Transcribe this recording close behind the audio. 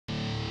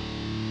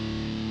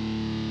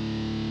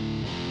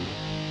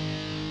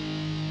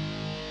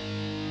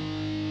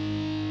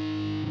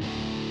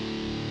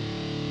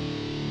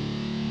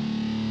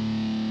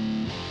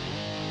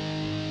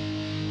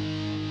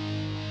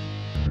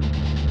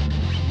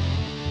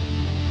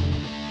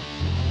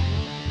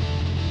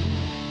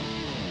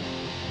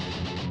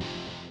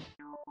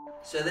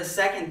So the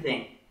second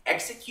thing,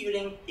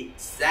 executing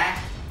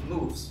exact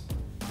moves.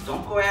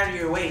 Don't go out of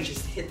your way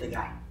just to hit the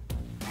guy.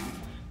 Okay?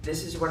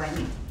 This is what I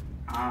mean.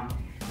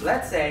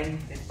 Let's say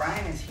if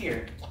Brian is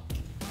here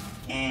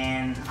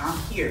and I'm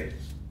here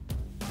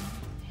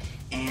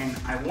and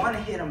I want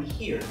to hit him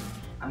here,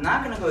 I'm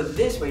not going to go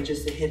this way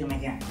just to hit him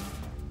again.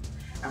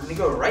 I'm going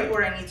to go right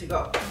where I need to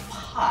go.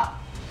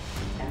 Pop.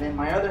 And then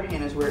my other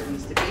hand is where it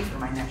needs to be for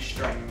my next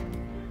strike.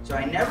 So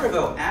I never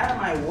go out of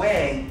my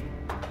way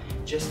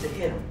just to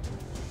hit him.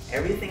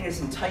 Everything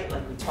is in tight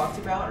like we talked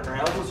about. Our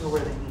elbows are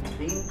where they need to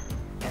be.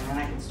 And then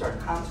I can start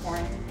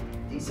contouring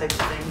these types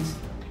of things.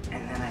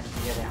 And then I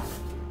can get out.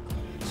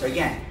 So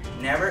again,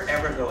 never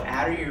ever go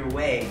out of your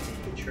way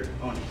to hit your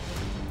opponent.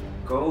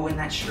 Go in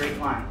that straight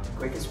line. The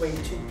quickest way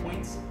to 2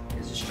 points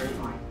is a straight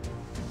line.